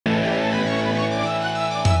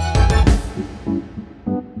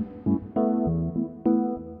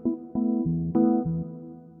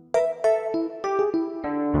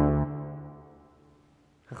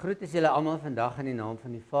Groet is julle almal vandag in die naam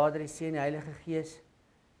van die Vader, die Seun en die Heilige Gees.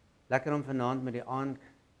 Lekker om vanaand met die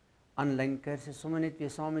aanlyn kursus sommer net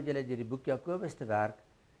weer saam met julle deur die boek Jakobus te werk.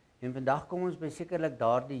 En vandag kom ons by sekerlik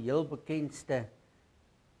daardie heel bekendste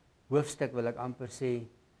hoofstuk, wil ek amper sê,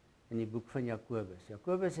 in die boek van Jakobus.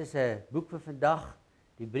 Jakobus is 'n boek vir vandag,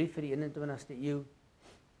 die brief vir die 21ste eeu.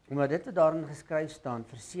 Omdat dit wat daarin geskryf staan,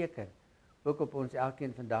 verseker ook op ons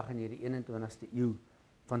elkeen vandag in hierdie 21ste eeu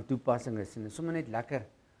van toepassing is. En dit is sommer net lekker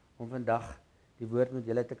om vandag die woord met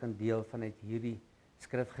julle te kan deel vanuit hierdie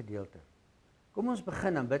skrifgedeelte. Kom ons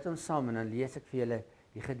begin, dan bid ons saam en dan lees ek vir julle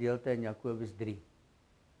die gedeelte in Jakobus 3.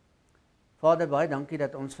 Vader, baie dankie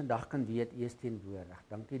dat ons vandag kan weet U is teenwoordig.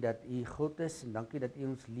 Dankie dat U God is en dankie dat U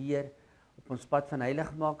ons leer op ons pad van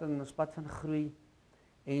heiligmaking en ons pad van groei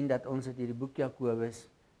en dat ons uit hierdie boek Jakobus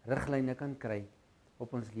riglyne kan kry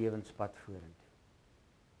op ons lewenspad vorentoe.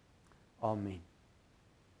 Amen.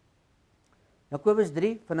 Jakobus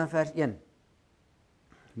 3 vanaf vers 1.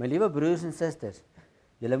 My liewe broers en susters,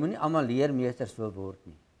 julle moenie almal leermeesters wil word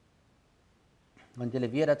nie. Want julle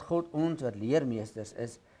weet dat God ons wat leermeesters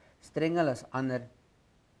is, strenger as ander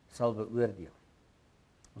sal beoordeel.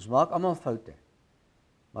 Ons maak almal foute,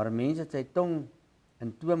 maar 'n mens wat sy tong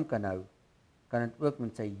in toom kan hou, kan dit ook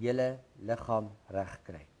met sy hele liggaam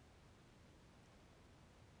regkry.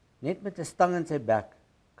 Net met 'n stang in sy bek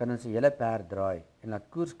kan ons 'n hele perd draai en laat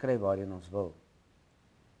koers kry waarheen ons wil.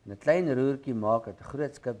 En 'n klein roertjie maak dat 'n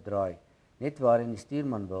groot skip draai, net waarheen die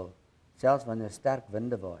stuurman wil, selfs wanneer sterk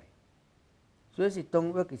winde waai. So is die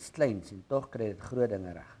tong ook iets kleins en tog kry dit groot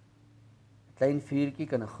dinge reg. 'n Klein vuurtjie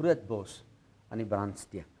kan 'n groot bos aan die brand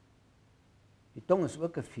steek. Die tong is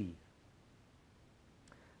ook 'n vuur.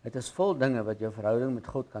 Dit is vol dinge wat jou verhouding met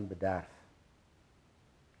God kan bederf.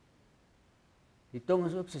 Die tong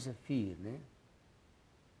is ook soos 'n vuur, né?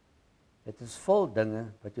 Dit is vol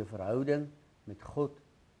dinge wat jou verhouding met God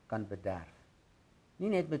kan bederf.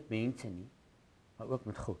 Nie net met mense nie, maar ook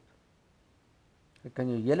met God. Dit kan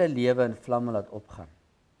jou hele lewe in vlamme laat opgaan,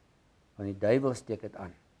 want die duiwel steek dit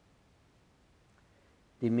aan.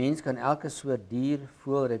 Die mens kan elke soort dier,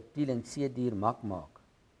 voël, reptiel en seedier mak maak,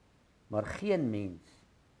 maar geen mens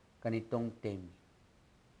kan die tong tem nie.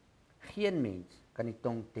 Geen mens kan die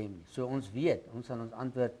tong tem nie. So ons weet, ons sal ons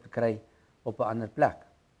antwoord kry op 'n ander plek.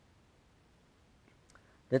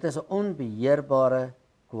 Dit is 'n onbeheerbare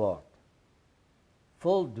kwaad,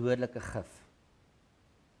 vol dodelike gif.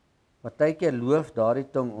 Partykeer loof daardie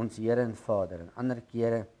tong ons Here en Vader, en ander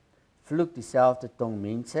kere vloek dieselfde tong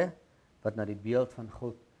mense wat na die beeld van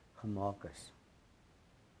God gemaak is.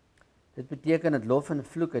 Dit beteken dat lof en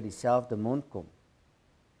vloek uit dieselfde mond kom.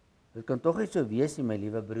 Dit kan tog nie so wees nie, my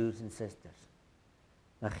liewe broers en susters.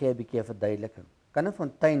 Dan gee 'n bietjie 'n verduideliking. Kan 'n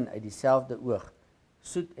fontein uit dieselfde oog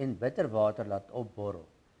soet en bitter water laat opborrel?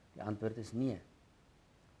 Die antwoord is nee.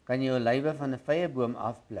 Kan jy 'n olywe van 'n vyeboom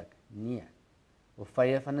afpluk? Nee. Of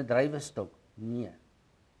vye van 'n druiwestok? Nee.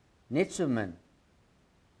 Net so min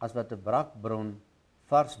as wat 'n brakbron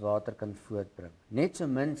vars water kan voortbring. Net so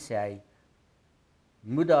min, sê hy,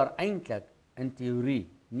 moet daar eintlik in teorie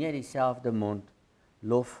nie uit dieselfde mond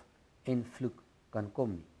lof en vloek kan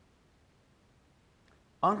kom nie.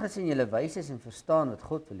 Aangesien julle wys is en verstaan wat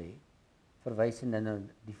God wil hê, verwysende na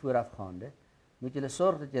die voorafgaande, moet julle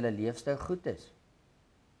sorg dat julle leefstyl goed is.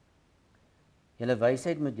 Julle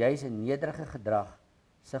wysheid moet juis in nederige gedrag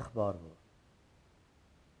sigbaar word.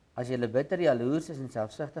 As julle bitter, jaloers is en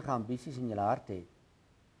selfsugtige ambisies in julle hart het,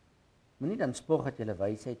 moenie dan spog dat julle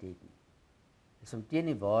wysheid het nie. Dit is om teen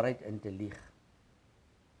die waarheid in te lieg.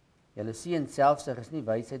 Jaloesie en selfsug is nie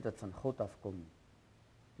wysheid wat van God afkom nie.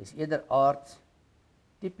 Dit is eerder aards,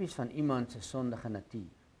 tipies van iemand se sondige natuur.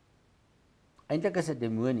 Eintlik is dit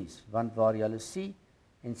demonies, want waar jaloesie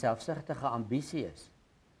en selfsugtige ambisie is,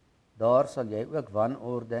 daar sal jy ook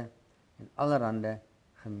wanorde en allerhande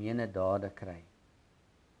gemeene dade kry.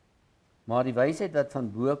 Maar die wysheid wat van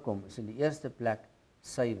bo kom, is in die eerste plek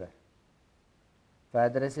suiwer.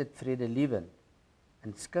 Verder is dit vredelievend,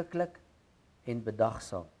 inskikkelik en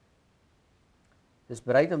bedagsaam. Dit is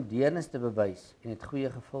bereid om deernis te bewys en het goeie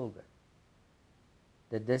gevolge.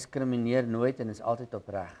 Dit diskrimineer nooit en is altyd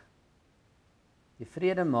opreg. Die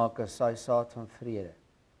vredemaker saai saad van vrede.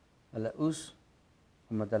 Hulle oes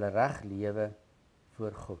omdat hulle reg lewe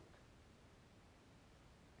voor God.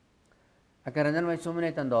 Ek herinner my sommer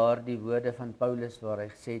net aan daardie woorde van Paulus waar hy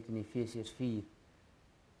gesê het in Efesiërs 4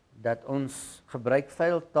 dat ons gebruik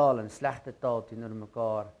vuil taal en slegte taal teenoor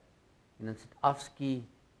mekaar en ons het afskie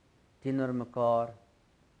teenoor mekaar,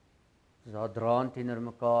 ons het haatdraand teenoor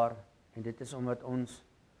mekaar en dit is omdat ons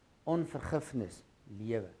onvergifnis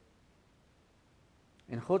lewe.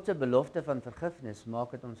 En God se belofte van vergifnis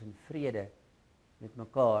maak dit ons in vrede met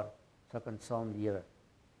mekaar sal kan saamlewe.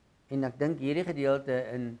 En ek dink hierdie gedeelte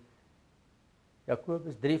in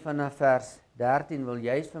Jakobus 3 vanaf vers 13 wil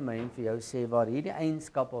juist vir my en vir jou sê, waar hierdie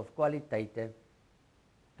eienskappe of kwaliteite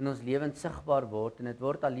in ons lewens sigbaar word, en dit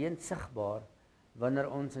word alleen sigbaar wanneer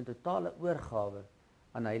ons in totale oorgawe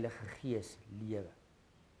aan Heilige Gees lewe.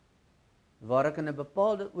 Waar ek in 'n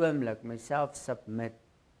bepaalde oomblik myself submit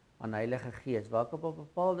aan Heilige Gees, waar ek op 'n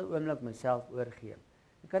bepaalde oomblik myself oorgee.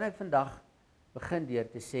 Dan kan ek vandag begin deur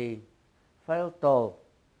te sê, vuil taal,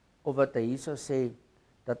 of wat hy hierso sê,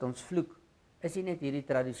 dat ons vloek, is nie net hierdie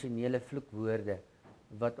tradisionele vloekwoorde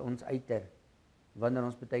wat ons uiter, wanneer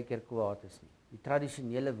ons baie keer kwaad is nie. Die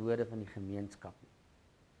tradisionele woorde van die gemeenskap nie.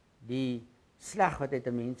 Die sleg wat uit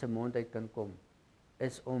 'n mens se mond uit kan kom,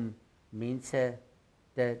 is om mense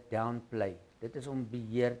te downplay. Dit is om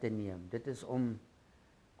beheer te neem. Dit is om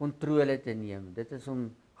kontrole te neem. Dit is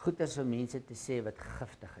om goeders vir mense te sê wat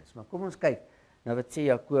giftig is. Maar kom ons kyk nou wat sê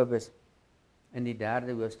Jakobus in die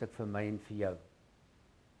 3de hoofstuk vir my en vir jou.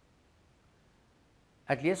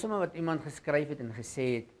 Ek lees sommer wat iemand geskryf het en gesê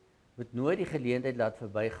het, moet nooit die geleentheid laat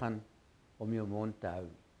verbygaan om jou mond te hou.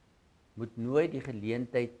 Moet nooit die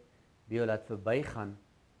geleentheid by jou laat verbygaan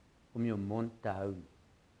om jou mond te hou.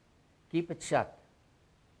 Keep it shut.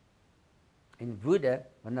 En woede,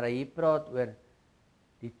 wanneer hy praat oor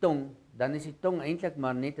die tong, dan is die tong eintlik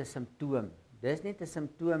maar net 'n simptoom. Dis net 'n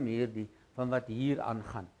simptoom hierdie van wat hier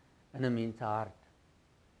aangaan in 'n mens se hart.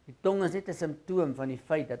 Die tong is net 'n simptoom van die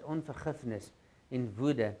feit dat onvergifnis en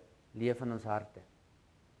woede leef in ons harte.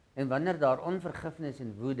 En wanneer daar onvergifnis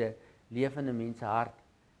en woede leef in 'n mens se hart,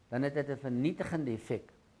 dan het dit 'n vernietigende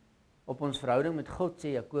effek op ons verhouding met God, sê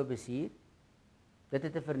Jakobus hier. Dit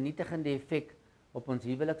het 'n vernietigende effek op ons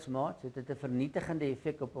huweliksmaats, dit het 'n vernietigende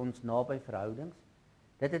effek op ons naby verhoudings.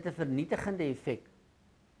 Dit het 'n vernietigende effek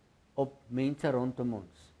op mense rondom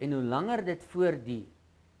ons. En hoe langer dit voortduur,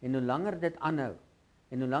 en hoe langer dit aanhou,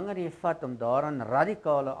 en hoe langer jy vat om daaraan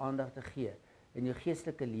radikale aandag te gee in jou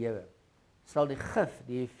geestelike lewe, sal die gif,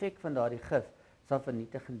 die effek van daardie gif, sal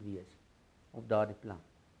vernietigend wees op daardie plan,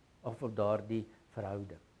 of op daardie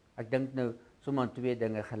verhouding. Ek dink nou sommer aan twee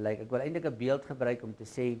dinge gelyk. Ek wil eintlik 'n beeld gebruik om te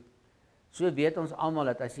sê, so weet ons almal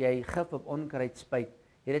dat as jy gif op onkruid spuit,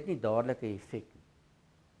 het dit nie dadelik 'n effek nie.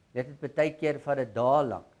 Dit het baie keer vat dit dae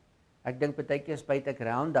lank. Ek dink baie keer spuit ek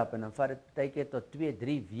Roundup en dan vat dit baie keer tot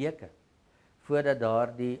 2-3 weke voordat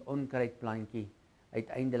daardie onkruidplantjie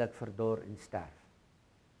uiteindelik verdor en sterf.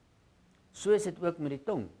 So is dit ook met die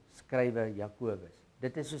tong, skrywe Jakobus.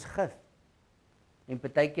 Dit is soos gif. En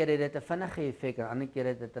baie keer het dit 'n vinnige effek en ander keer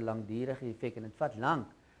het dit 'n langdurige effek en dit vat lank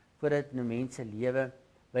voordat dit in 'n mens se lewe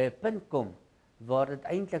by 'n punt kom waar dit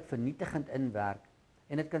eintlik vernietigend inwerk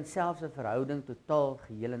en dit kan selfs 'n verhouding totaal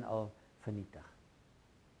geheel en al vernietig.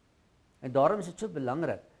 En daarom is dit so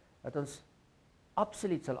belangrik dat ons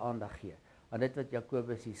absoluut sal aandag gee aan dit wat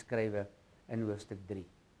Jakobus hier skrywe in hoofstuk 3.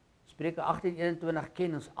 Spreuke 18:21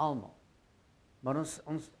 ken ons almal. Maar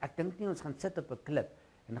ek dink nie ons gaan sit op 'n klip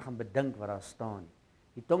en gaan bedink wat daar staan nie.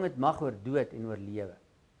 Die tong het mag oor dood en oor lewe.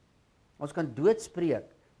 Ons kan dood spreek,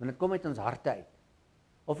 maar dit kom uit ons harte uit.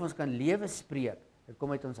 Of ons kan lewe spreek, dit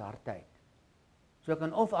kom uit ons harte uit. So ek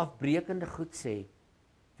kan of afbreekende goed sê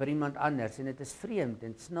vir iemand anders en dit is vreemd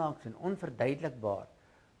en snaaks en onverduidelikbaar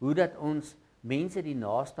hoe dat ons mense die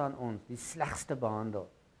naaste aan ons die slegste behandel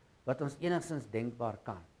wat ons enigstens denkbaar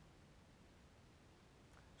kan.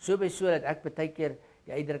 So dat ek baie keer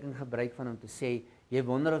die uitdrukking gebruik van om te sê, jy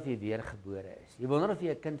wonder of jy weergebore is. Jy wonder of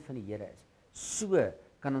jy 'n kind van die Here is. So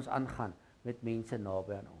kan ons aangaan met mense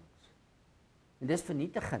naby aan ons. En dis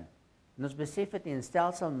vernietigend. En ons besef dit nie, en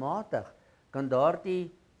stelselmatig kan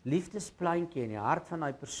daardie liefdesplantjie in die hart van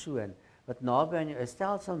daai persoon wat naby aan jou is,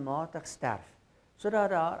 stelselmatig sterf,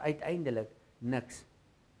 sodat daar uiteindelik niks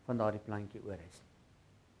van daardie plantjie oor is.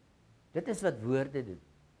 Dit is wat woorde doen.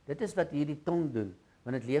 Dit is wat hierdie tong doen,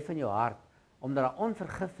 want dit leef in jou hart, omdat daar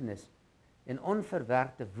onvergifnis en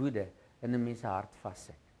onverwerkte woede in 'n mens se hart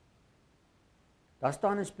vassit. Daar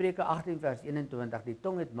staan in Spreuke 18 vers 21, die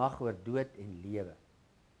tong het mag oor dood en lewe.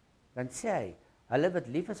 Dan sê hy, hulle wat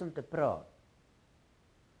lief is om te praat,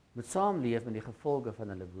 moet saamleef met die gevolge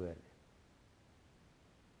van hulle woorde.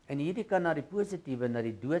 En hierdie kan na die positiewe, na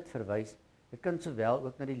die dood verwys, dit kan sowel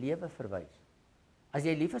ook na die lewe verwys. As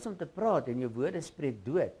jy lief is om te praat en jou woorde spreek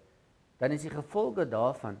dood, dan is die gevolge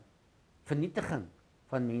daarvan vernietiging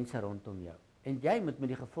van mense rondom jou. En jy moet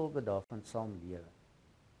met die gevolge daarvan saamlewe.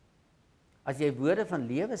 As jy woorde van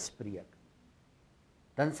lewe spreek,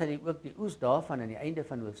 dan sal jy ook die oes daarvan aan die einde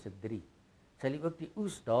van hoofstuk 3, sal jy ook die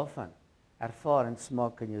oes daarvan ervaar en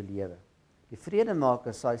smaak in jou lewe. Die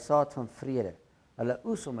vredemakers saai saad van vrede, hulle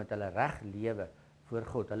oes omdat hulle reg lewe voor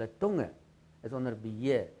God, hulle tonge is onder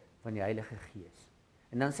beheer van die Heilige Gees.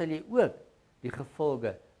 En dan sal jy ook die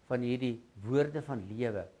gevolge van hierdie woorde van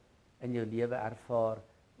lewe in jou lewe ervaar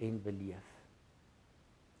en beleef.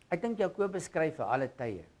 Ek dink Jakobus skryf vir alle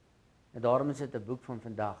tye. En daarom is dit 'n boek van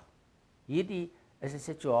vandag. Hierdie is 'n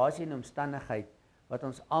situasie en omstandigheid wat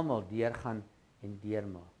ons almal deurgaan en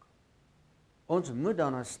deurmaak. Ons moet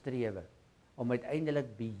daarna strewe om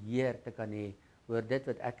uiteindelik beheer te kan hê oor dit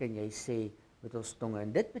wat ek en jy sê met ons tonge.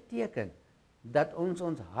 En dit beteken dat ons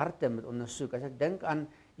harte moet ondersoek. As ek dink aan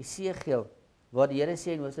Esegiel, waar die Here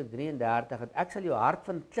sê in Hoofstuk 33, dat ek sal jou hart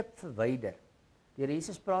van klip verwyder. Die Here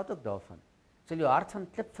Jesus praat ook daarvan. Ek sal jou hart van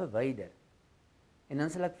klip verwyder. En dan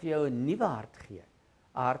sal ek vir jou 'n nuwe hart gee,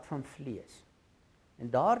 'n hart van vlees. En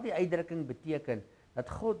daardie uitdrukking beteken dat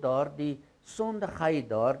God daardie sondigheid,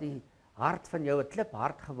 daardie hart van jou 'n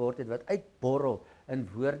kliphart geword het wat uitborrel in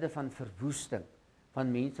woorde van verwoesting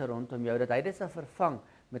van mense rondom jou, dat hy dit sal vervang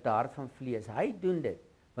met 'n hart van vlees. Hy doen dit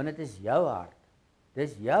want dit is jou hart.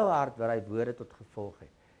 Dis jou hart waar hy woorde tot gevolg het.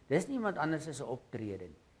 Dis nie iemand anders se optrede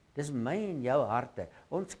nie. Dis my en jou harte.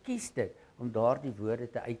 Ons kies dit om daardie woorde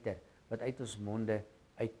te uiter wat uit ons monde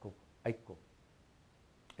uitkom.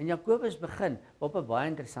 En Jakobus begin op 'n baie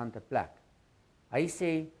interessante plek. Hy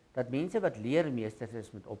sê dat mense wat leermeesters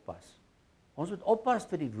is, moet oppas. Ons moet oppas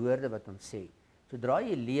vir die woorde wat ons sê. Sodra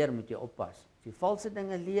jy leer, moet jy oppas. As jy valse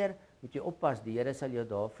dinge leer, moet jy oppas. Die Here sal jou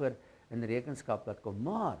daarvoor in rekenskap laat kom.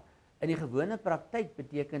 Maar in die gewone praktyk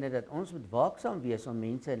beteken dit dat ons moet waaksaam wees om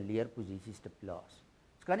mense in leerposisies te plaas.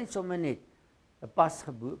 Ons kan nie sommer net 'n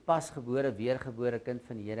pasgebore, weergebore kind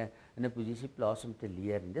van die Here in 'n posisie plaas om te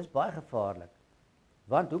leer nie. Dis baie gevaarlik.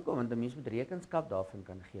 Want hoekom? Want 'n mens moet rekenskap daarvan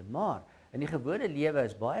kan gee. Maar in die gewone lewe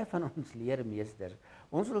is baie van ons leermeesters.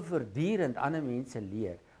 Ons wil voortdurend ander mense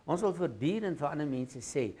leer. Ons wil voortdurend vir ander mense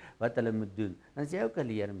sê wat hulle moet doen. Dan is jy ook 'n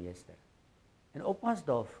leermeester. En oppas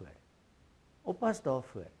daarvoor. Oppas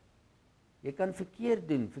daarvoor. Jy kan verkeerd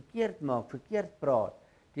doen, verkeerd maak, verkeerd praat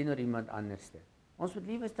teenoor iemand anderste. Ons moet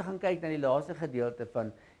liewes te gaan kyk na die laaste gedeelte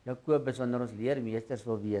van Jakobus wanneer ons leermeesters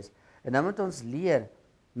wil wees. En dan moet ons leer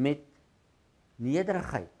met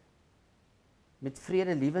nederigheid, met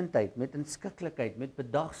vredelewendheid, met inskikkelikheid, met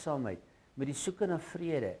bedagsaamheid, met die soeke na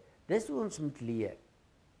vrede. Dis hoe ons moet leer.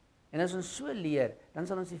 En as ons so leer, dan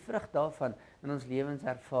sal ons die vrug daarvan in ons lewens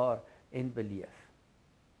ervaar en beleef.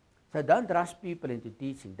 So don't rush people into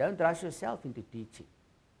teaching. Don't rush yourself into teaching.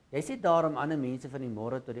 Jy is nie daar om ander mense van die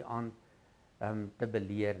môre tot die aand te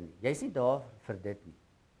beleer nie. Jy is nie daar vir dit nie.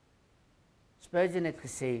 Spurgeon het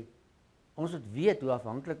gesê, ons moet weet hoe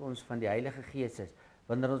afhanklik ons van die Heilige Gees is,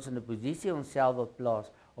 wanneer ons in 'n posisie onsself wil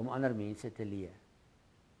plaas om ander mense te leer.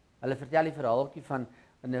 Hulle vertel die verhaaltjie van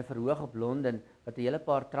in 'n verhoog op Londen, wat 'n hele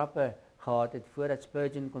paar trappe gehad het, voordat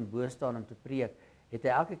Spurgeon kon bo staan om te preek, het hy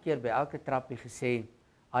elke keer by elke trappie gesê,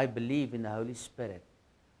 I believe in the Holy Spirit.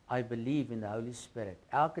 I believe in the Holy Spirit.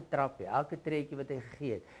 Elke trappie, elke trekkie wat hy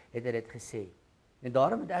gegee het, het hy dit gesê. En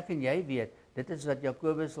daarom moet ek en jy weet, dit is wat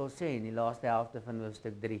Jakobus wil sê in die laaste helfte van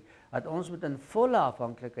hoofstuk 3, dat ons moet in volle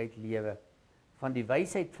afhanklikheid lewe van die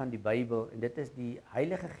wysheid van die Bybel, en dit is die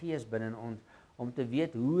Heilige Gees binne ons, om te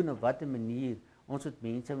weet hoe en op watter manier ons met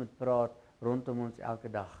mense moet praat rondom ons elke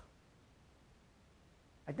dag.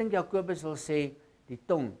 Ek dink Jakobus wil sê, die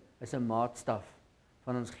tong is 'n maatstaf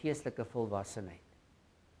van ons geestelike volwassenheid.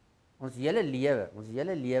 Ons hele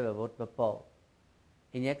lewe word bepaal.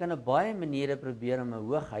 En jy kan op baie maniere probeer om 'n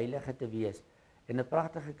hoogheilige te wees en 'n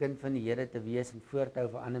pragtige kind van die Here te wees en voorthou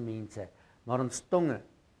vir ander mense, maar ons tonge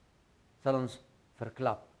sal ons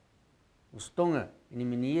verklap. Ons tonge en die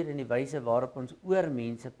manier en die wyse waarop ons oor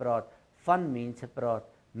mense praat, van mense praat,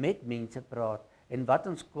 met mense praat, en wat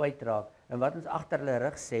ons kwytraak, en wat ons agter hulle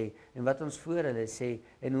rug sê, en wat ons voor hulle sê,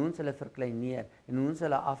 en hoe ons hulle verkleineer, en hoe ons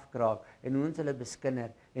hulle afkraak, en hoe ons hulle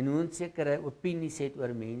beskinder, en hoe ons sekere opinies het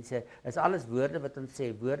oor mense, is alles woorde wat ons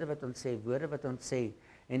sê, woorde wat ons sê, woorde wat ons sê,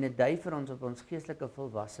 en dit dui vir ons op ons geestelike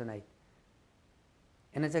volwassenheid.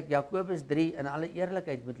 En as ek Jakobus 3 in alle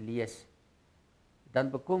eerlikheid moet lees,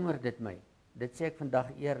 dan bekommer dit my. Dit sê ek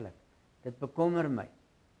vandag eerlik. Dit bekommer my.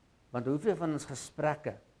 Want hoeveel van ons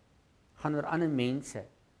gesprekke gaan oor ander mense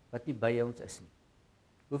wat nie by ons is nie.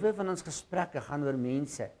 Hoeveel van ons gesprekke gaan oor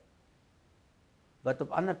mense wat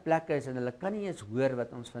op ander plekke is en hulle kan nie eens hoor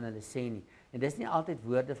wat ons van hulle sê nie. En dis nie altyd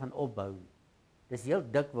woorde van opbou nie. Dis heel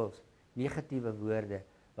dikwels negatiewe woorde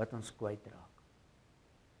wat ons kwytraak.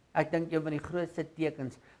 Ek dink een van die grootste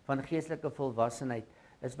tekens van geestelike volwassenheid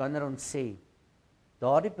is wanneer ons sê,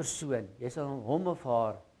 daardie persoon, jy sal hom of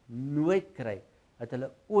haar nooit kry, dat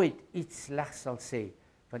hulle ooit iets slegs sal sê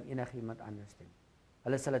van enigiemand anders nie.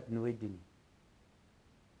 Hulle sal dit nooit doen nie.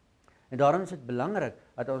 En daarom is dit belangrik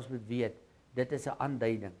dat ons moet weet, dit is 'n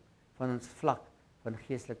aanduiding van ons vlak van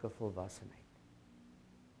geestelike volwassenheid.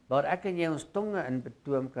 Waar ek en jy ons tonge in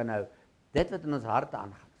betoom kan hou, dit wat in ons harte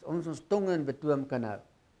aangaan, as ons tonge in betoom kan hou,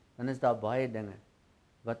 dan is daar baie dinge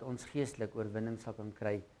wat ons geestelik oorwinning sal kan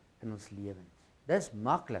kry in ons lewens. Dis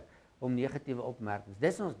maklik om negatiewe opmerkings,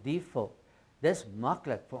 dis ons default, dis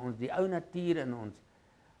maklik vir ons, die ou natuur in ons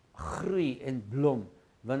groei en blom,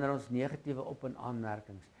 wanneer ons negatiewe op- en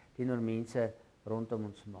aanmerkings teenoor mense rondom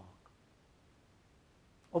ons maak.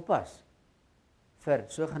 Oppas vir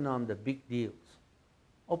sogenaamde big deals,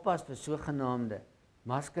 oppas vir sogenaamde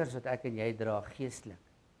maskers wat ek en jy dra geestelik,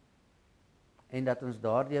 en dat ons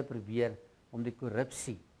daardeur probeer om die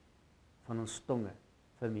korrupsie van ons tonge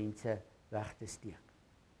vir mense weg te steek.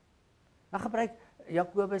 Dan gebruik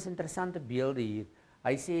Jakobus interessante beelde hier.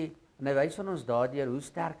 Hy sê, en hy wys van ons daardeur hoe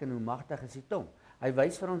sterk en hoe magtig is die tong. Hy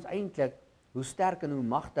wys vir ons eintlik hoe sterk en hoe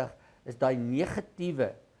magtig is daai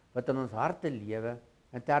negatiewe wat in ons harte lewe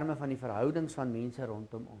in terme van die verhoudings van mense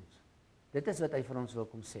rondom ons. Dit is wat hy vir ons wil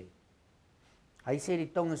kom sê. Hy sê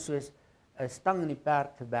die tong is soos 'n stang in die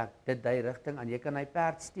perd se bek, dit dui rigting aan. Jy kan hy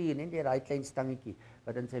perd stuur, net deur daai klein stangetjie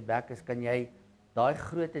wat in sy bek is, kan jy daai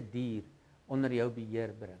groot dier onder jou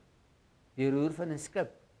beheer bring. Die roer van 'n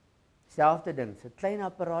skip, selfde ding, 'n klein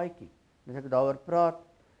apparaatjie. As ek daaroor praat,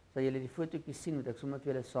 sal julle die fotootjies sien wat ek sommer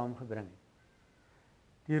vir julle saamgebring het.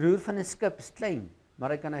 Die roer van 'n skip is klein,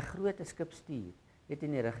 maar hy kan 'n groot skip stuur, net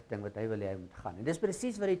in die rigting wat hy wil hê hy moet gaan. En dis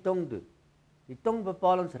presies wat die tong doen. Die tong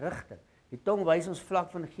bepaal ons rigting. Die tong wys ons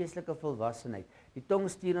vlak van geestelike volwassenheid. Die tong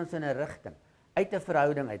stuur ons in 'n rigting, uit 'n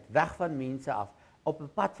verhouding uit, weg van mense af, op 'n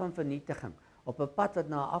pad van vernietiging, op 'n pad wat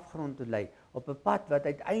na 'n afgrond toe lei, op 'n pad wat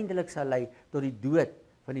uiteindelik sal lei tot die dood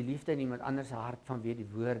van die liefde in iemand anders se hart vanweë die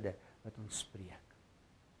woorde wat ons spreek.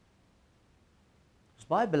 Dit is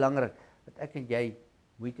baie belangrik dat ek en jy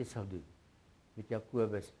moeite sal doen met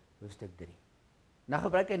Jakobus hoofstuk 3. Nou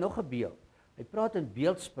gebruik hy nog 'n beeld. Hy praat in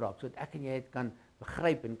beeldspraak sodat ek en jy dit kan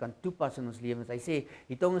begryp en kan toepas in ons lewens. Hy sê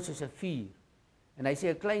die tong is soos 'n vuur. En hy sê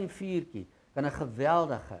 'n klein vuurtjie kan 'n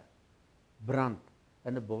geweldige brand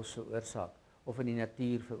in 'n bos veroorsaak of in die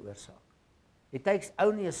natuur veroorsaak. It takes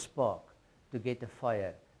only a spark to get a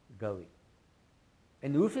fire going.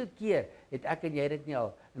 En hoeveel keer het ek en jy dit nie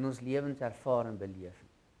al in ons lewens ervaar en beleef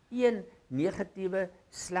nie? Een negatiewe,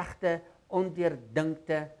 slegte,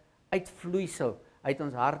 ondeurdinkte uitvloeisel uit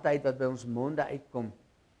ons harte uit wat by ons monde uitkom,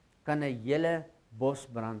 kan 'n hele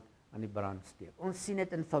bosbrand aan die brand steek. Ons sien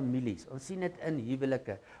dit in families, ons sien dit in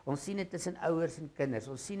huwelike, ons sien dit tussen ouers en kinders,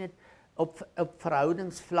 ons sien dit op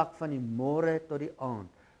verhoudingsvlak van die môre tot die aand,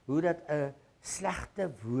 hoe dat 'n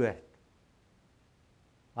slegte woord,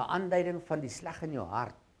 'n aanduiding van die sleg in jou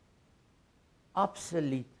hart,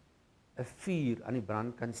 absoluut 'n vuur aan die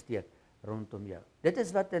brand kan steek rondom jou. Dit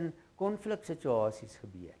is wat in konfliksituasies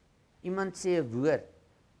gebeur. Iemand sê 'n woord,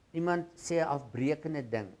 iemand sê 'n afbreekende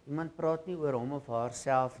ding, iemand praat nie oor hom of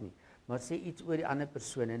haarself nie, maar sê iets oor die ander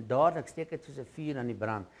persoon en dadelik steek dit soos 'n vuur aan die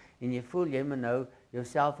brand en jy voel jy moet nou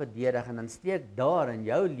jouself verdedig en dan steek daar in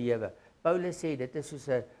jou lewe. Paulus sê dit is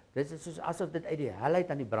soos asof dit uit die hel uit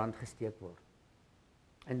aan die brand gesteek word.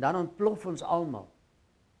 En dan ontplof ons almal.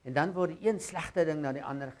 En dan word die een slegte ding na die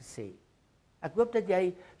ander gesê. Ek hoop dat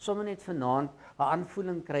jy sommer net vanaand 'n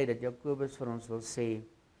aanvoeling kry dat Jakobus vir ons wil sê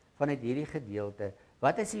vanuit hierdie gedeelte,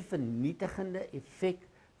 wat is die vernietigende effek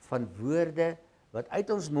van woorde wat uit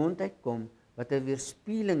ons mond uitkom, wat 'n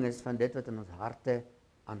weerspieëling is van dit wat in ons harte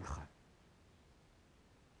aangaan.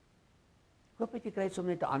 Ek hoop dat jy kry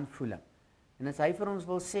sommer net 'n aanvoeling. En as hy vir ons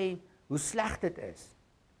wil sê hoe sleg dit is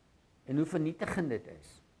en hoe vernietigend dit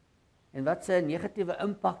is en wat sy negatiewe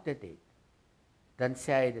impak dit het, dan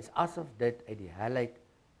sê hy dis asof dit uit die hel uit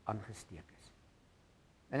aangesteek is.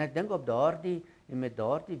 En ek dink op daardie en met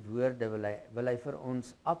daardie woorde wil hy vir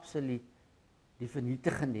ons absoluut die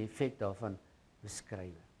vernietigende effek daarvan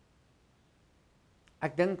beskryf.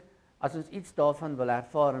 Ek dink as ons iets daarvan wil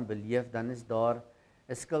ervaar en beleef, dan is daar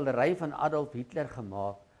 'n skildery van Adolf Hitler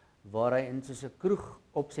gemaak waar hy in soos 'n kroeg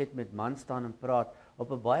opset met man staan en praat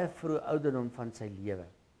op 'n baie vroeë ouderdom van sy lewe.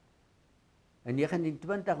 In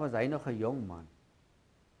 1920 was hy nog 'n jong man.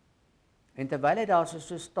 En terwyl hy daar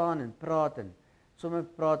so staan en sommer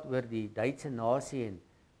praat oor die Duitse nasie en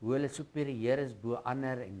hoe hulle superieur is bo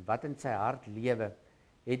ander en wat in sy hart lewe,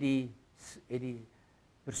 het die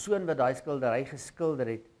persoon wat daai skildery geskilder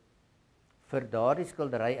het, vir daardie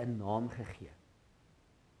skildery 'n naam gegee.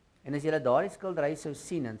 En as jy daardie skildery sou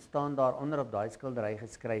sien, dan staan daar onder op daai skildery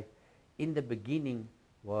geskryf, in the beginning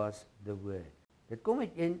was the word. Dit kom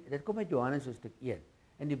uit Johannes hoofstuk 1.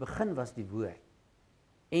 In die begin was die woord.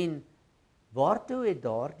 En waartoe het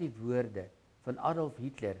daardie woorde van Adolf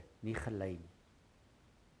Hitler nie gelei nie?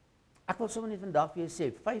 Ek wil sommer net vandag vir jou sê,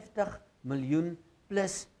 50 miljoen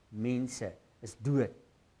plus mense is dood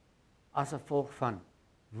as gevolg van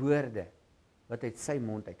woorde wat uit sy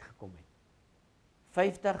mond uitgekom het.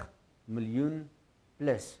 50 miljoen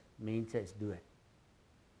plus mense is dood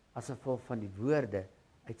as gevolg van die woorde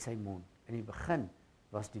uit sy mond. In die begin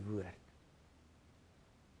was die woord.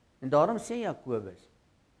 En daarom sê Jakobus,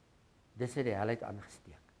 dis het die helheid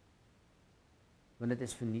aangesteek. Want dit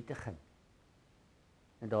is vernietiging.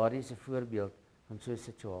 En daardie is 'n voorbeeld van so 'n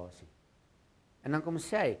situasie. En dan kom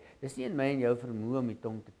sê hy, dis nie in my en jou vermoë om die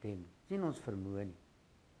tong te tem. Dis nie in ons vermoë nie.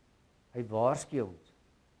 Hy waarsku ons.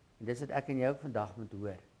 En dis wat ek en jy ook vandag moet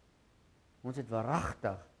hoor. Ons het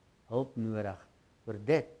waaragtig hulp nodig vir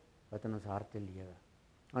dit wat in ons harte lewe.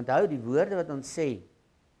 Onthou die woorde wat ons sê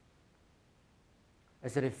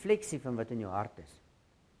is 'n refleksie van wat in jou hart is.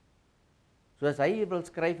 So as hy hier wil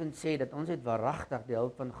skryf en sê dat ons het waaragtig die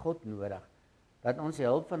hulp van God nodig, dat ons die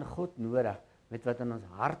hulp van God nodig met wat in ons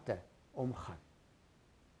harte omgaan.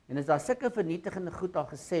 En as daar sulke vernietigende goed al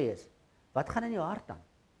gesê is, wat gaan in jou hart aan?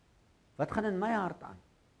 Wat gaan in my hart aan?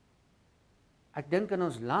 Ek dink in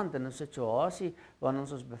ons land, in 'n situasie waarin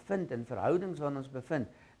ons bevind, in verhoudings waarin ons bevind,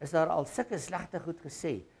 is daar al sulke slegte goed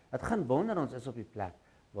gesê. Het gaan wonder ons is op die plek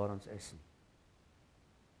waar ons is nie.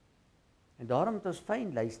 En daarom moet ons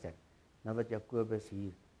fyn luister na wat Jakobus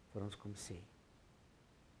hier vir ons kom sê.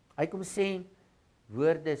 Hy kom sê,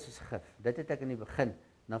 woorde soos gif. Dit het ek in die begin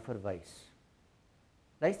na verwys.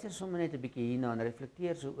 Luister sommer net 'n bietjie hierna en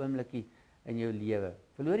reflekteer so 'n oombliekie in jou lewe.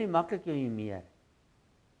 Verloor jy maklik jou humeur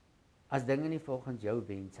as dinge nie volgens jou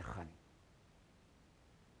wense gaan nie.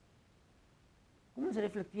 Kom ons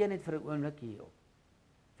reflekteer net vir 'n oombliekie hierop.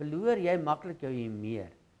 Verloor jy maklik jou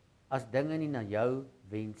humeur as dinge nie na jou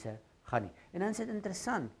wense gaan nie. En dan is dit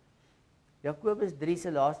interessant. Jakobus 3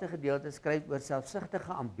 se laaste gedeelte skryf oor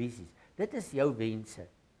selfsugtige ambisies. Dit is jou wense.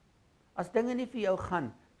 As dinge nie vir jou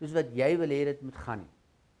gaan soos wat jy wil hê dit moet gaan nie.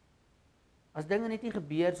 As dinge net nie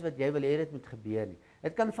gebeur soos wat jy wil hê dit moet gebeur nie.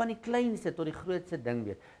 Dit kan van die kleinste tot die grootste ding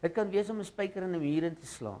wees. Dit kan wees om 'n spyker in 'n muur in te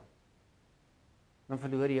slaan. Dan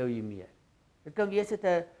verloor jy jou humeur. Dit kan wees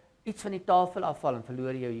dat iets van die tafel afval en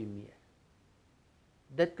verloor jy jou humeur.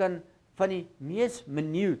 Dit kan van die mees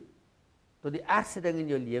minuut tot die ergste ding in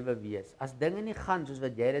jou lewe wees. As dinge nie gaan soos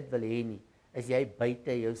wat jy dit wil hê nie, is jy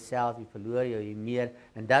buite jouself, jy verloor jou humeur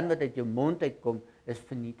en dan wat uit jou mond uitkom is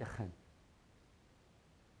vernietiging.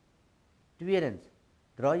 Tweedens,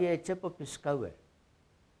 dra jy 'n chip op jou skouer.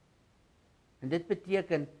 En dit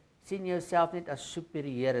beteken sien jouself net as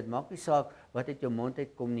superieur. Dit maak nie saak wat uit jou mond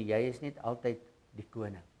uitkom nie, jy is net altyd die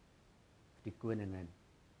koning, die koningin.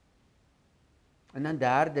 En dan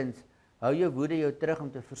derdens, hou jou woede jou terug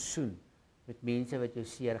om te versoen met mense wat jou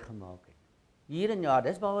seer gemaak het. Hier in jou hart,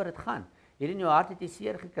 dis waaroor dit gaan. Hier in jou hart het jy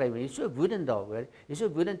seer gekry, maar jy is so woedend daaroor, jy is so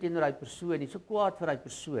woedend teenoor daai persoon, jy is so kwaad vir daai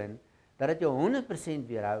persoon, dat dit jou 100%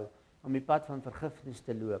 weerhou om die pad van vergifnis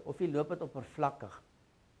te loop, of jy loop dit oppervlakkig.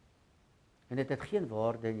 En dit het geen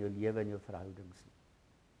waarde in jou lewe en jou verhoudings nie.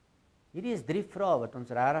 Hierdie is 3 vrae wat ons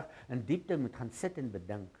regtig in diepte moet gaan sit en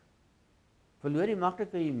bedink. Verloor jy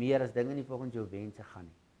maklik jou meer as dinge nie volgens jou wense gaan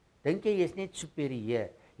nie. Dink jy is net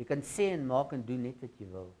superieur, jy kan sê en maak en doen net wat jy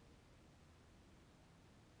wil.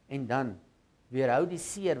 En dan, weerhou die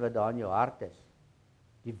seer wat daar in jou hart is,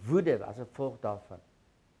 die woede as gevolg daarvan,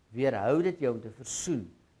 weerhou dit jou om te versoen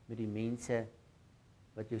met die mense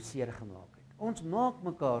wat jou seer gemaak het. Ons maak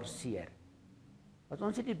mekaar seer. As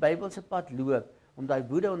ons nie die Bybelse pad loop, om daai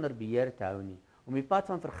woede onder beheer te hou nie, om die pad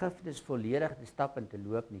van vergifnis volledig te stap en te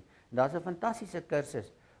loop nie. En daar's 'n fantastiese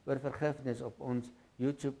kursus oor vergifnis op ons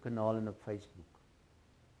YouTube kanaal en op Facebook.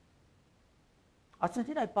 As ons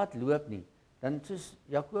nie daai pad loop nie, dan soos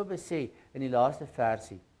Jakobus sê in die laaste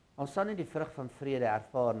versie, ons sal nie die vrug van vrede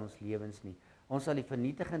ervaar in ons lewens nie. Ons sal die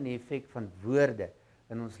vernietigende effek van woorde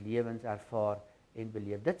in ons lewens ervaar en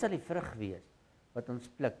beleef. Dit sal die vrug wees wat ons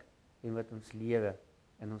pluk en wat ons lewe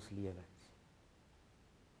in ons lewens.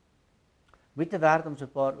 Moeite werd om so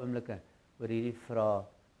 'n paar oomblikke oor hierdie vraag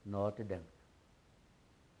na te dink.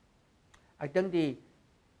 Ek dink die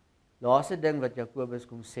laaste ding wat Jakobus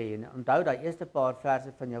kom sê, en onthou daai eerste paar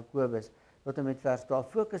verse van Jakobus tot en met vers 12,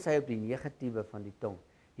 fokus hy op die negatiewe van die tong,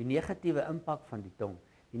 die negatiewe impak van die tong,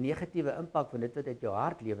 die negatiewe impak van dit wat uit jou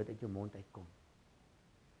hart leef, wat uit jou mond uitkom.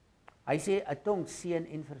 Hy sê 'n tong seën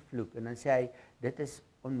en vervloek, en dan sê hy dit is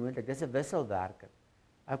onmoontlik, dis 'n wisselwerking.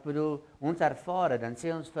 Ek bedoel, ons ervaar, dan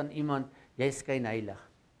sê ons van iemand, jy skyn heilig.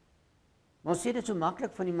 Maar ons sê dit so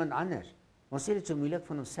maklik van iemand anders, maar ons sê dit so moeilik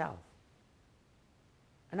van onsself.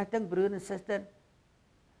 En ek dink broer en suster,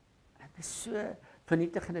 dit is so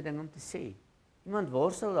vernietigende ding om te sê. Iemand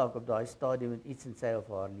worstel dalk op daai stadium met iets in sy of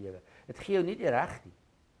haar lewe. Dit gee jou nie die reg nie.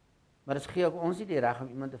 Maar dit gee ook ons nie die reg om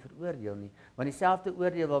iemand te veroordeel nie, want dieselfde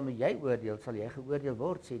oordeel waarmee jy oordeel, sal jy geoordeel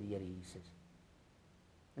word, sê die Here Jesus.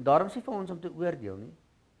 En daarom is nie vir ons om te oordeel nie.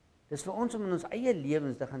 Dis vir ons om in ons eie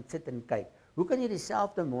lewens te gaan sit en kyk. Hoe kan jy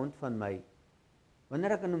dieselfde mond van my,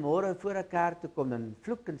 wanneer ek in die môre voor 'n kerk toe kom, dan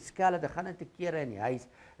vloek en skel, dan gaan ek te kere in die huis,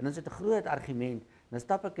 en ons het 'n groot argument, en dan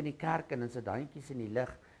stap ek in die kerk en ons het handjies in die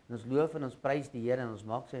lig, en ons loof en ons prys die Here en ons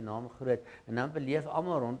maak sy naam groot, en dan beleef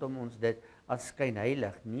almal rondom ons dit as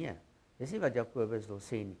skynheilig. Nee, dis nie wat Jakobus wil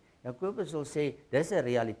sê nie. Jakobus wil sê, dis 'n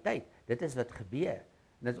realiteit, dit is wat gebeur.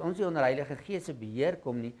 En as ons nie onder Heilige Gees se beheer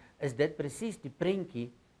kom nie, is dit presies die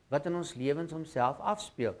prentjie wat in ons lewens homself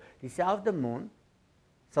afspeel. Dieselfde mond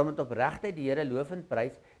sal met opregtheid die Here loof en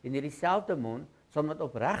prys, en hierdie selfde mond sal met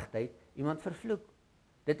opregtheid iemand vervloek.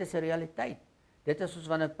 Dit is 'n realiteit. Dit is soos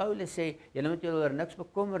wanneer Paulus sê, julle moet julle oor niks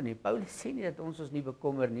bekommer nie. Paulus sê nie dat ons nie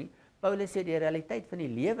bekommer nie. Paulus sê die realiteit van die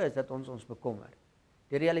lewe is dat ons bekommer.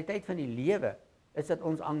 Die realiteit van die lewe is dat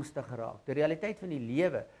ons angstig raak. Die realiteit van die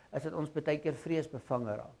lewe is dat ons baie keer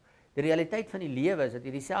vreesbevange raak. Die realiteit van die lewe is dat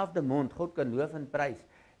hierdie selfde mond God kan loof en prys,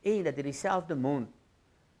 en dat hierdie selfde mond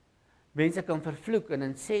mense kan vervloek, en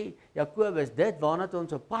dan sê Jakobus, dit waarna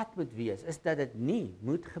ons op pad moet wees, is dat dit nie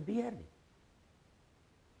moet gebeur nie.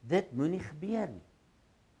 Dit moenie gebeur nie.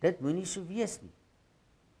 Dit moenie so wees nie.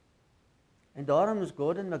 En daarom moes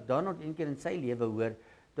Gordon MacDonald een keer in sy lewe hoor,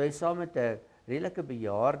 toe hy saam met 'n redelike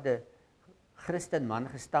bejaarde Christen man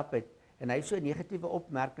gestap het, en hy so 'n negatiewe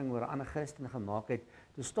opmerking oor 'n ander Christen gemaak het,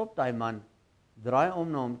 toe stop daai man, draai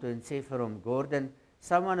om na hom toe en sê vir hom, Gordon,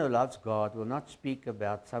 someone who loves God will not speak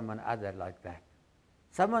about someone other like that.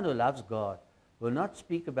 Someone who loves God will not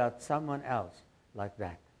speak about someone else like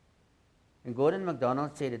that. En Gordon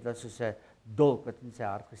MacDonald sê dit was soos 'n dolk wat in sy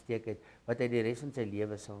hart gesteek het, wat hy die res van sy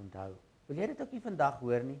lewe sal onthou. Wil jy dit ook nie vandag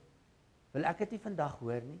hoor nie? Wil ek dit nie vandag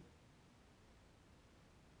hoor nie?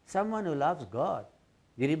 Someone who loves God.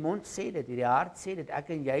 Hierdie mond sê dit, hierdie hart sê dit, ek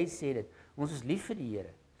en jy sê dit. Ons is lief vir die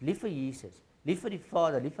Here, lief vir Jesus, lief vir die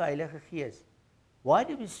Vader, lief vir Heilige Gees. Why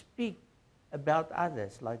do we speak about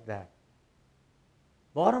others like that?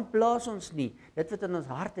 Waarom plaas ons nie dit wat in ons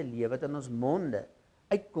harte leef, wat in ons monde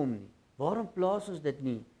uitkom nie? Waarom plaas ons dit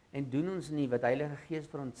nie en doen ons nie wat Heilige Gees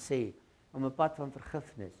vir ons sê om 'n pad van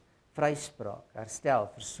vergifnis, vryspraak, herstel,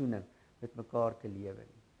 versoening met mekaar te lewe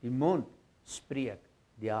nie? Die mond spreek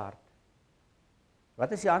die hart.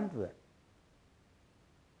 Wat is die antwoord?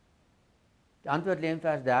 Die antwoord lê in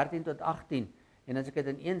vers 13 tot 18. En as ek dit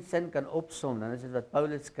in een sin kan opsom, dan is dit wat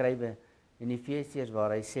Paulus skrywe in Efesiërs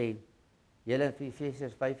waar hy sê, julle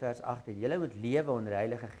Efesiërs 5 vers 18, julle moet lewe onder die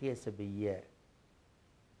Heilige Gees se beheer.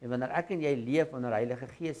 En wanneer ek en jy leef onder Heilige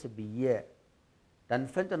Gees se beheer, dan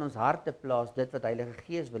vind in ons harte plaas dit wat Heilige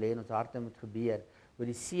Gees wil hê in ons harte moet gebeur, oor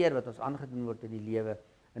die seer wat ons aangedoen word in die lewe,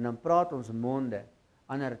 en dan praat ons monde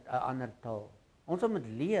 'n ander taal. Ons moet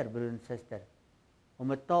leer, broer en suster,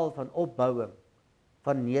 om 'n taal van opbouing,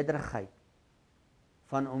 van nederigheid,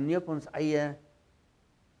 van om nie op ons eie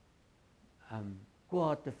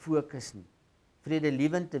kwaad te fokus nie,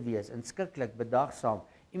 vredelievend te wees, inskikkelik, bedagsaam.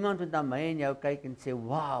 Iemand moet na my en jou kyk en sê,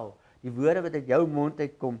 wow, die woorde wat uit jou mond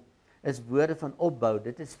uitkom, is woorde van opbou,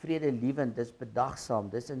 dit is vredelievend, dit is bedagsaam,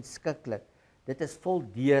 dit is inskikkelik, dit is vol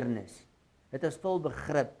deernis, dit is vol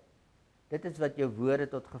begrip, dit is wat jou woorde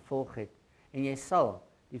tot gevolg het, en jy sal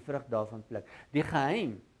die vrug daarvan pluk. Die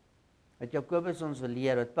geheim, wat Jakobus ons wil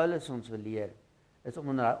leer, wat Paulus ons wil leer, is om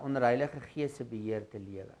onder Heilige Gees se beheer te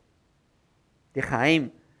lewe. Die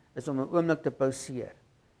geheim is om 'n oomblik te pauseer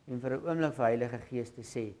en vir 'n oomblik vir Heilige Gees te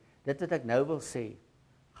sê, dit wat ek nou wil sê,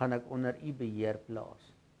 gaan ek onder u beheer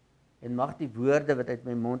plaas. En mag die woorde wat uit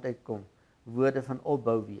my mond uitkom, woorde van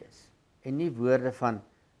opbou wees, en nie woorde van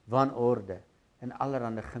wanorde en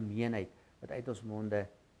allerlei gemeenheid wat uit ons monde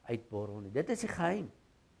uitborrel nie. Dit is die geheim.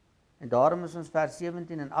 En daarom as ons vers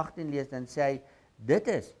 17 en 18 lees, dan sê hy, dit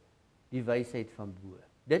is die wysheid van bo.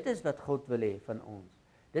 Dit is wat God wil hê van ons.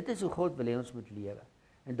 Dit is hoe God wil hê ons moet lewe.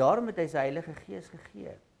 En daarom het hy sy Heilige Gees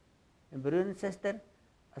gegee. En broer en suster,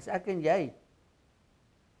 as ek en jy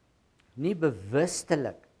nie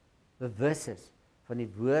bewustelik bewus is van die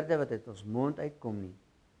woorde wat uit ons mond uitkom nie,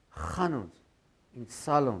 gaan ons en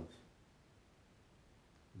sal ons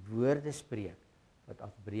woorde spreek wat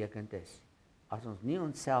afbreekend is, as ons nie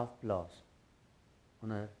onsself plaas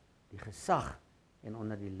onder die gesag en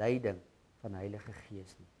onder die leiding van Heilige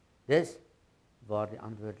Gees nie. Dis waar die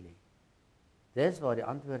antwoord lê. Dis waar die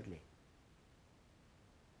antwoord lê.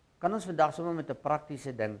 Kan ons vandag sommer met 'n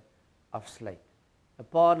praktiese ding afsluit. 'n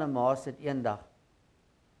Pa en 'n ma sit eendag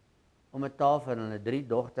om 'n tafel en hulle 3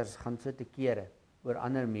 dogters gaan sit te kere oor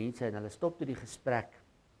ander mense en hulle stop toe die gesprek.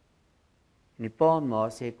 En die pa en ma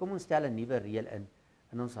sê, kom ons stel 'n nuwe reël in.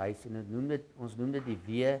 in ons huis en ons noem dit die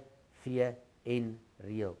WVN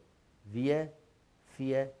reël.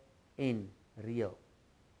 WVN reël.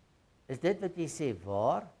 Is dit wat jy sê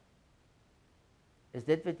waar? Is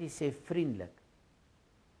dit wat jy sê vriendelik?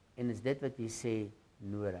 En is dit wat jy sê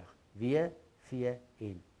nodig?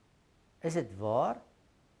 WVN. Is dit waar?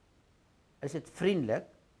 Is dit vriendelik?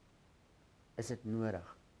 Is dit nodig?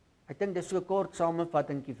 Ek dink dis so 'n kort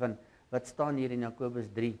samevattingkie van wat staan hier in Jakobus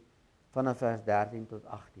 3 vanaf vers 13 tot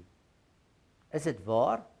 18. Is dit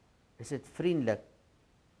waar? Is dit vriendelik?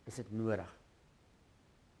 Is dit nodig?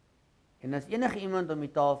 En as enige iemand om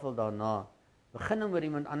die tafel daarna begin om oor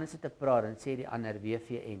iemand anders te praat, dan sê die ander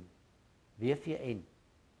WVN. WVN.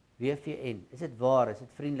 WVN. Is dit waar? Is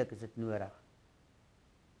dit vriendelik? Is dit nodig?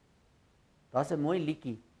 Daar's 'n mooi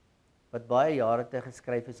liedjie wat baie jare te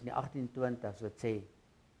geskryf is in die 1820s wat sê,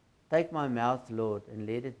 Take my mouth, Lord, and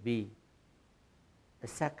let it be a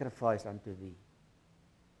sacrifice unto thee.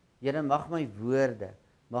 Here, mag my woorde,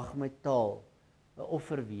 mag my taal 'n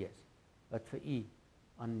offer wees wat vir u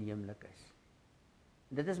aanneemlik is.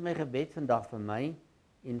 En dit is my gebed vandag vir my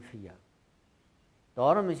en vir jou.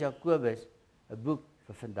 Daarom is Jakobus 'n boek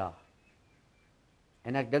vir vandag.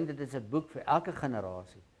 En ek dink dit is 'n boek vir elke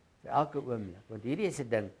generasie, vir elke oomblik, want hierdie is 'n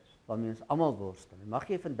ding waarmee ons almal worstel. En mag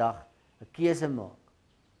jy vandag 'n keuse maak.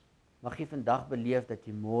 Mag jy vandag beleef dat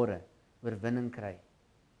jy môre oorwinning kry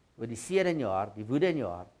oor die seer in jou hart, die woede in jou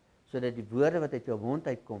hart, sodat die woorde wat uit jou mond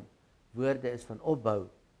uitkom, woorde is van opbou,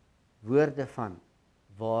 woorde van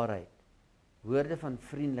waarheid, woorde van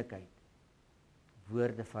vriendelikheid,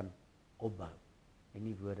 woorde van opbou en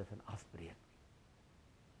nie woorde van afbreek.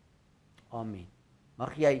 Amen.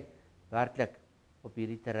 Mag jy werklik op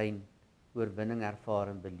hierdie terrein oorwinning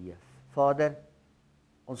ervaar en beleef. Vader,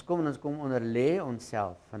 ons kom onderlê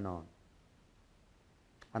onsself vanaand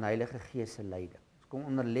aan Heilige Gees se leiding. Ons kom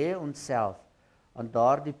onderlê onsself aan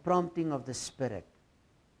daardie prompting of the Spirit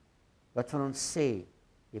wat van ons sê,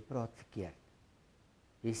 jy praat verkeerd.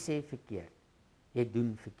 Jy sê verkeerd. Jy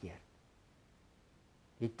doen verkeerd.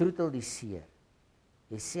 Jy troetel die seer.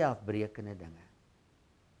 Jy sê afbreekende dinge.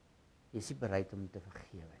 Jy is nie bereid om te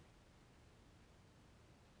vergewe nie.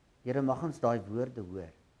 Here, mag ons daai woorde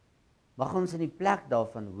hoor. Mag ons in die plek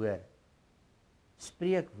daarvan hoor.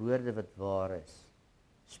 Spreek woorde wat waar is.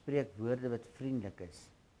 Spreek woorde wat vriendelik is.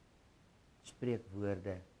 Spreek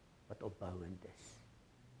woorde wat opbouend is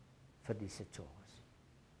vir die situasie.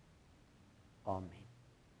 Amen.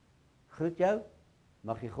 Groet jou.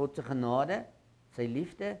 Mag jy God se genade, sy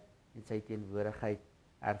liefde en sy teenwoordigheid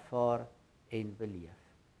ervaar en beleef.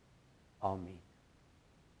 Amen.